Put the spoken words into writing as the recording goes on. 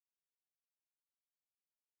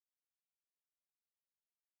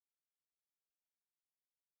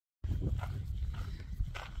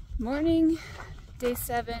Morning, day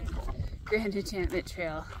 7, Grand Enchantment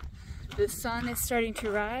Trail. The sun is starting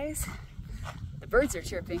to rise. The birds are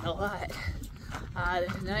chirping a lot.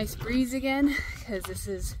 There's a nice breeze again because this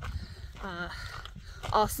is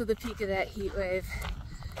also the peak of that heat wave,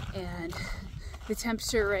 and the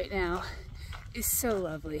temperature right now is so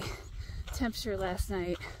lovely. Temperature last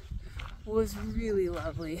night was really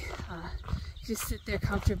lovely. Just sit there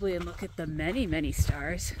comfortably and look at the many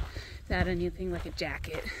stars without anything like a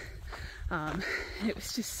jacket. It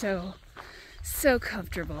was just so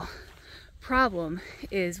comfortable. Problem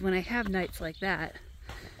is when I have nights like that,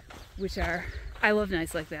 I love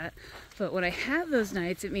nights like that, but when I have those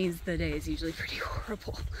nights, it means the day is usually pretty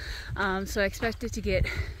horrible. So I expect it to get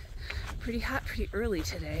pretty hot pretty early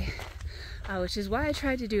today, which is why I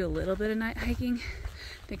tried to do a little bit of night hiking.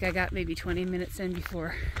 I think I got maybe 20 minutes in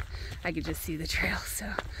before I could just see the trail,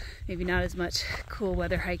 so maybe not as much cool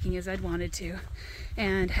weather hiking as I'd wanted to.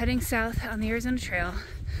 And heading south on the Arizona Trail,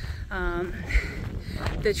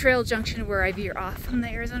 the trail junction where I veer off from the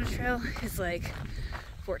Arizona Trail is like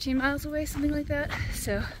 14 miles away, something like that.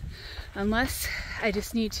 So unless I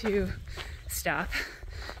just need to stop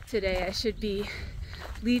today, I should be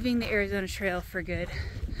leaving the Arizona Trail for good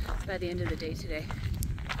by the end of the day today.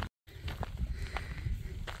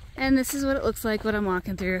 And this is what it looks like when I'm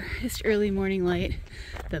walking through. Just early morning light.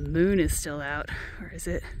 The moon is still out, or is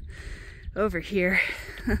it over here?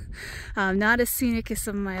 Not as scenic as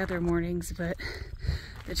some of my other mornings, but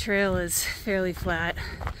the trail is fairly flat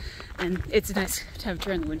and it's a nice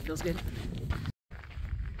temperature and the wind feels good.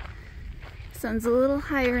 Sun's a little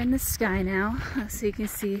higher in the sky now, so you can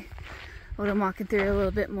see what I'm walking through a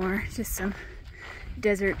little bit more. Just some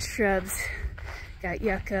desert shrubs. Got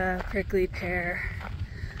yucca, prickly pear,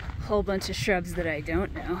 a whole bunch of shrubs that I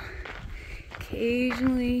don't know.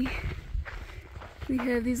 Occasionally we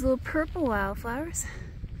have these little purple wildflowers.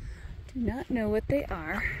 Do not know what they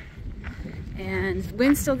are. And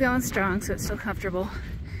wind's still going strong, so it's still comfortable.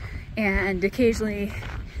 And occasionally,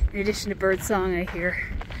 in addition to bird song, I hear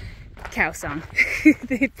cow song.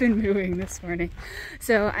 They've been mooing this morning.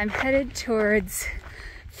 So I'm headed towards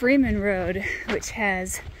Freeman Road, which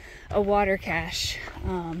has a water cache.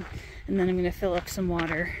 And then I'm gonna fill up some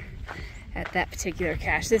water at that particular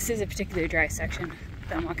cache. This is a particularly dry section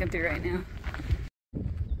that I'm walking through right now.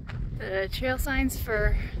 The trail signs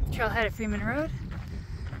for the trailhead at Freeman Road,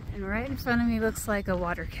 and right in front of me looks like a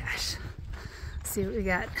water cache. Let's see what we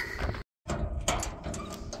got.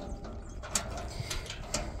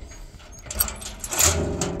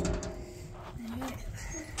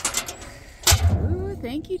 Ooh,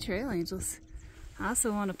 thank you, trail angels. I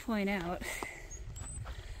also want to point out,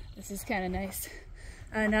 this is kind of nice.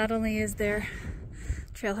 Not only is there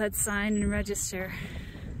trailhead sign and register,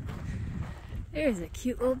 there's a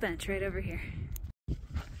cute little bench right over here.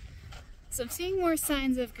 So I'm seeing more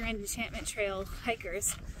signs of Grand Enchantment Trail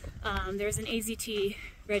hikers. There's an AZT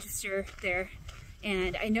register there,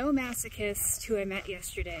 and I know Masochist, who I met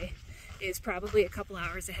yesterday, is probably a couple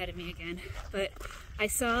hours ahead of me again, but I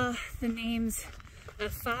saw the names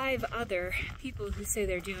of 5 other people who say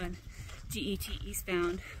they're doing GET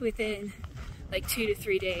eastbound within like 2 to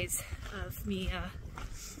 3 days of me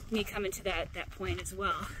coming to that point as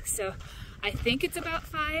well. So I think it's about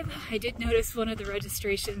 5. I did notice one of the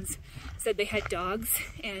registrations said they had dogs,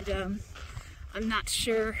 and I'm not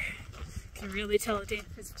sure, can really tell the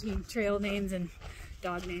difference between trail names and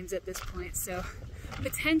dog names at this point. So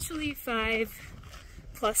potentially 5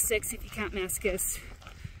 plus 6 if you count Masochist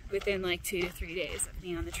within like 2 to 3 days of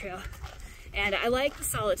being on the trail. And I like the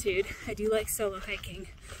solitude. I do like solo hiking,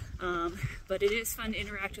 but it is fun to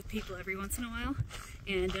interact with people every once in a while.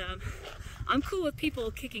 And I'm cool with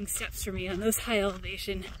people kicking steps for me on those high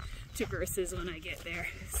elevation traverses when I get there.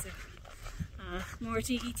 So more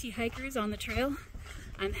GET hikers on the trail.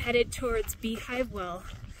 I'm headed towards Beehive Well,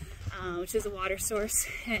 which is a water source,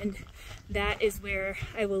 and that is where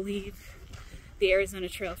I will leave the Arizona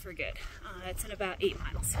Trail for good. That's in about 8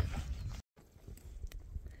 miles.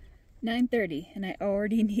 9:30, and I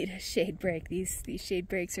already need a shade break. These shade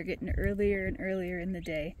breaks are getting earlier and earlier in the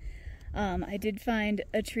day. I did find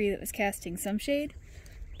a tree that was casting some shade,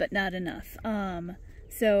 but not enough.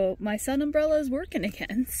 So my sun umbrella is working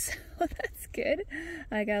again, so that's good.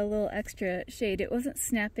 I got a little extra shade. It wasn't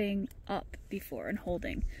snapping up before and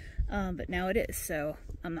holding, but now it is, so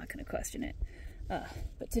I'm not going to question it.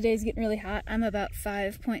 But today's getting really hot. I'm about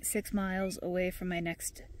 5.6 miles away from my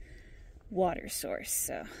next water source,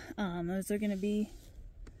 so those are going to be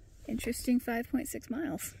interesting 5.6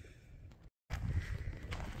 miles.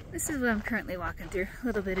 This is what I'm currently walking through. A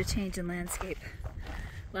little bit of change in landscape.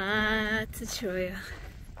 Lots of cholla.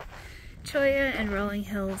 cholla and rolling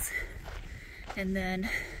hills, and then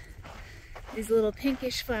these little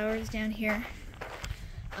pinkish flowers down here.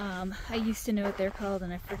 I used to know what they're called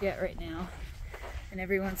and I forget right now. And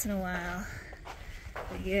every once in a while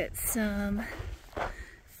we get some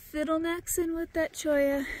fiddlenecks in with that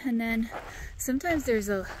cholla, and then sometimes there's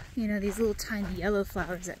these little tiny yellow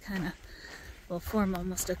flowers that kind of will form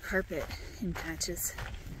almost a carpet in patches.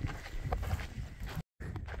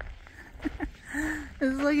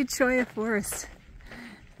 This is like a cholla forest.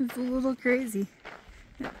 It's a little crazy.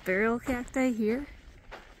 Barrel cacti here.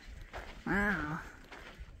 Wow.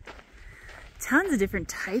 Tons of different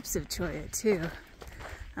types of cholla too.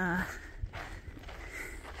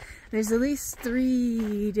 There's at least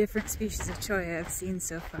 3 different species of cholla I've seen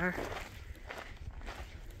so far.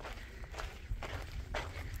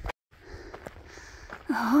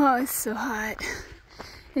 Oh, it's so hot.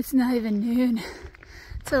 It's not even noon.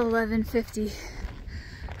 It's 11:50.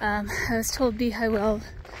 I was told Beehive Well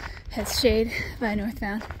has shade by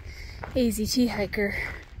Northbound AZT hiker.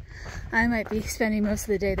 I might be spending most of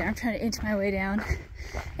the day there. I'm trying to inch my way down.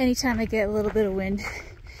 Anytime I get a little bit of wind,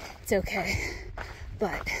 it's okay.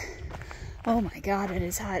 But oh my god, it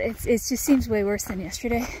is hot. It just seems way worse than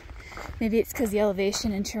yesterday. Maybe it's because the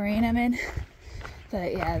elevation and terrain I'm in.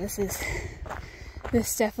 But yeah, this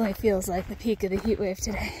definitely feels like the peak of the heat wave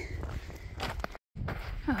today.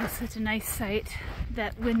 Oh, such a nice sight.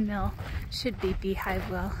 That windmill should be Beehive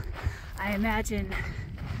Well. I imagine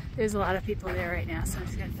there's a lot of people there right now, so I'm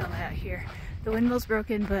just gonna film it out here. The windmill's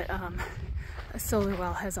broken, but a solar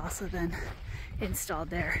well has also been installed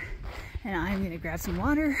there. And I'm gonna grab some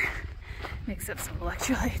water, mix up some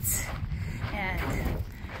electrolytes, and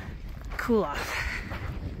cool off.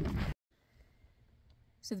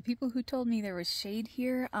 So the people who told me there was shade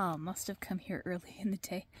here must have come here early in the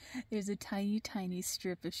day. There's a tiny, tiny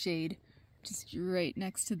strip of shade just right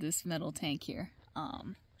next to this metal tank here.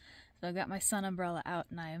 So I've got my sun umbrella out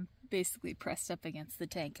and I'm basically pressed up against the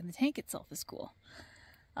tank, and the tank itself is cool.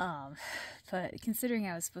 But considering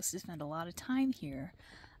I was supposed to spend a lot of time here,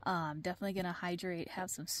 I'm definitely gonna hydrate, have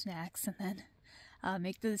some snacks, and then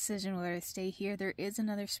make the decision whether to stay here. There is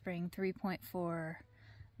another spring 3.4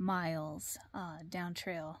 miles down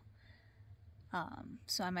trail,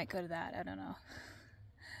 so I might go to that. I don't know.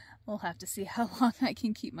 We'll have to see how long I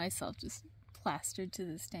can keep myself just plastered to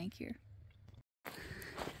this tank here.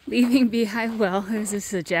 Leaving Beehive Well, there's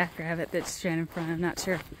just a jackrabbit that's ran in front. I'm not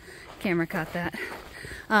sure if the camera caught that.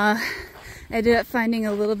 I ended up finding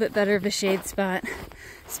a little bit better of a shade spot.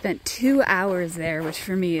 Spent 2 hours there, which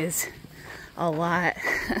for me is a lot.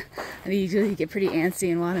 I usually get pretty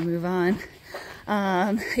antsy and want to move on.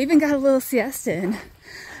 I even got a little siesta in.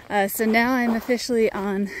 So now I'm officially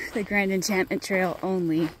on the Grand Enchantment Trail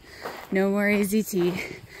only. No more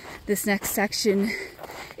AZT. This next section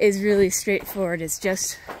is really straightforward. It's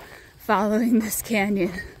just following this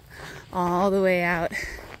canyon all the way out.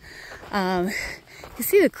 You can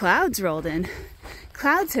see the clouds rolled in.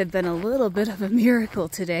 Clouds have been a little bit of a miracle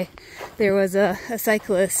today. There was a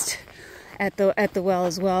cyclist at the well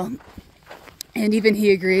as well, and even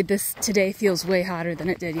he agreed this today feels way hotter than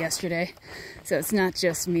it did yesterday. So it's not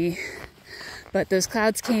just me. But those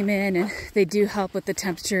clouds came in and they do help with the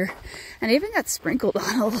temperature, and I even got sprinkled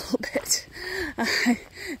on a little bit. I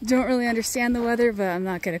don't really understand the weather, but I'm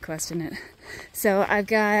not going to question it. So I've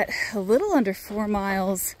got a little under 4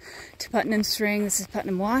 miles to Putnam Spring. This is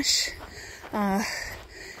Putnam Wash. And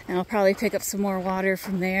I'll probably pick up some more water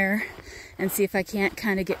from there and see if I can't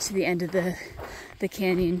kind of get to the end of the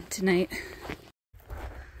canyon tonight.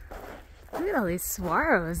 Look at all these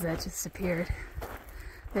swallows that just appeared.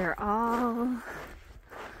 They're all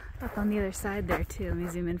up on the other side there too. Let me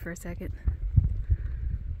zoom in for a second.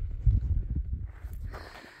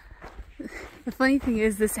 The funny thing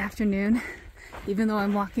is, this afternoon, even though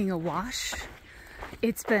I'm walking a wash,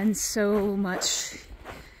 it's been so much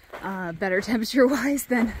better temperature-wise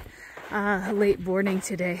than late morning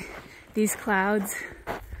today. These clouds,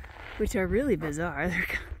 which are really bizarre,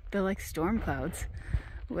 they're like storm clouds.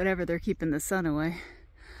 Whatever, they're keeping the sun away.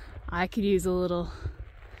 I could use a little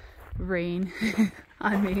rain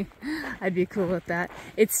on me. I'd be cool with that.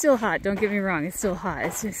 It's still hot, don't get me wrong, it's still hot.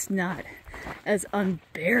 It's just not as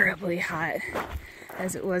unbearably hot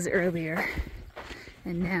as it was earlier.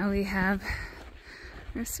 And now we have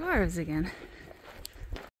our saguaros again.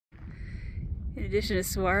 In addition to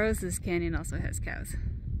saguaros, this canyon also has cows.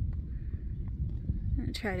 I'm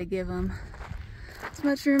gonna try to give them as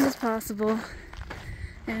much room as possible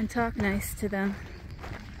and talk nice to them,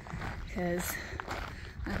 because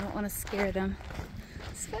I don't want to scare them,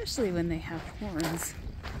 especially when they have horns.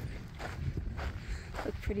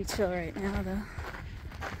 Look pretty chill right now though.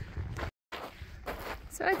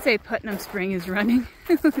 So I'd say Putnam Spring is running.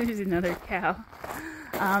 There's another cow.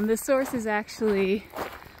 The source is actually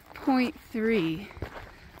 0.3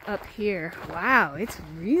 up here. Wow, it's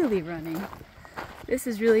really running. This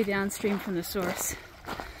is really downstream from the source.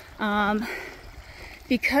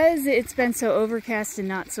 Because it's been so overcast and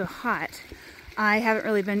not so hot, I haven't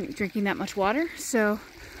really been drinking that much water, so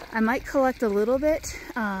I might collect a little bit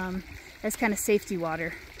as kind of safety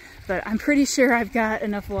water. But I'm pretty sure I've got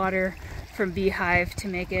enough water from Beehive to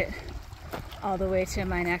make it all the way to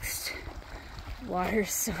my next water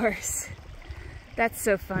source. That's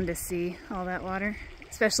so fun to see, all that water,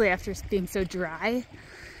 especially after being so dry.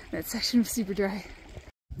 That section was super dry.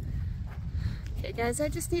 Okay guys, I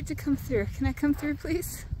just need to come through. Can I come through,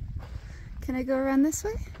 please? Can I go around this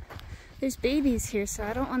way? There's babies here, so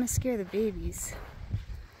I don't want to scare the babies.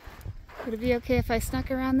 Would it be okay if I snuck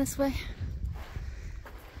around this way?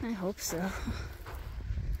 I hope so.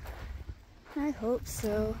 I hope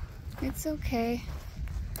so. It's okay.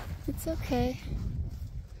 It's okay.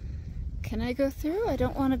 Can I go through? I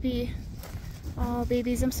don't want to be... Oh,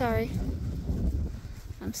 babies, I'm sorry.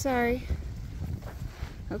 I'm sorry.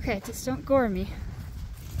 Okay, just don't gore me.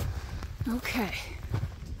 Okay.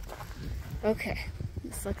 Okay.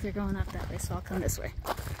 Looks like they're going up that way, so I'll come this way.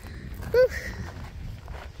 Whew.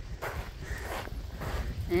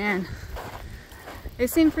 Man. They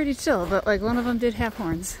seem pretty chill, but like one of them did have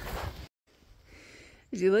horns.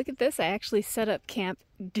 As you look at this, I actually set up camp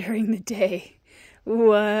during the day.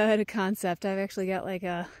 What a concept. I've actually got like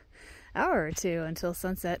a hour or two until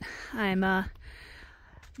sunset. I'm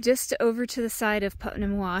just over to the side of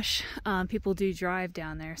Putnam Wash. People do drive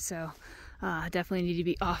down there, so definitely need to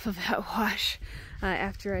be off of that wash.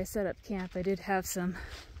 After I set up camp, I did have some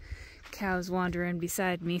cows wandering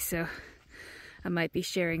beside me, so I might be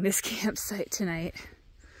sharing this campsite tonight.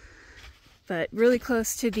 But really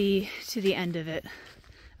close to the end of it,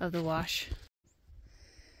 of the wash.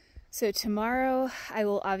 So tomorrow I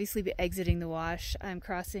will obviously be exiting the wash. I'm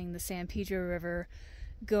crossing the San Pedro River,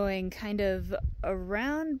 going kind of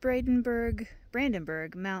around Brandenburg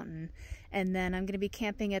Mountain, and then I'm going to be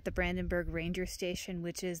camping at the Brandenburg Ranger Station,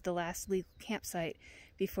 which is the last legal campsite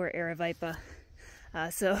before Aravaipa.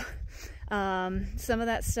 Some of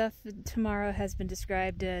that stuff tomorrow has been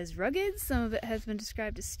described as rugged, some of it has been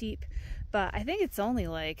described as steep, but I think it's only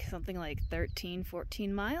like something like 13,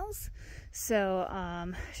 14 miles. So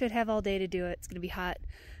should have all day to do it. It's going to be hot,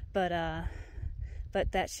 but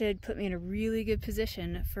that should put me in a really good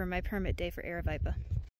position for my permit day for Aravaipa.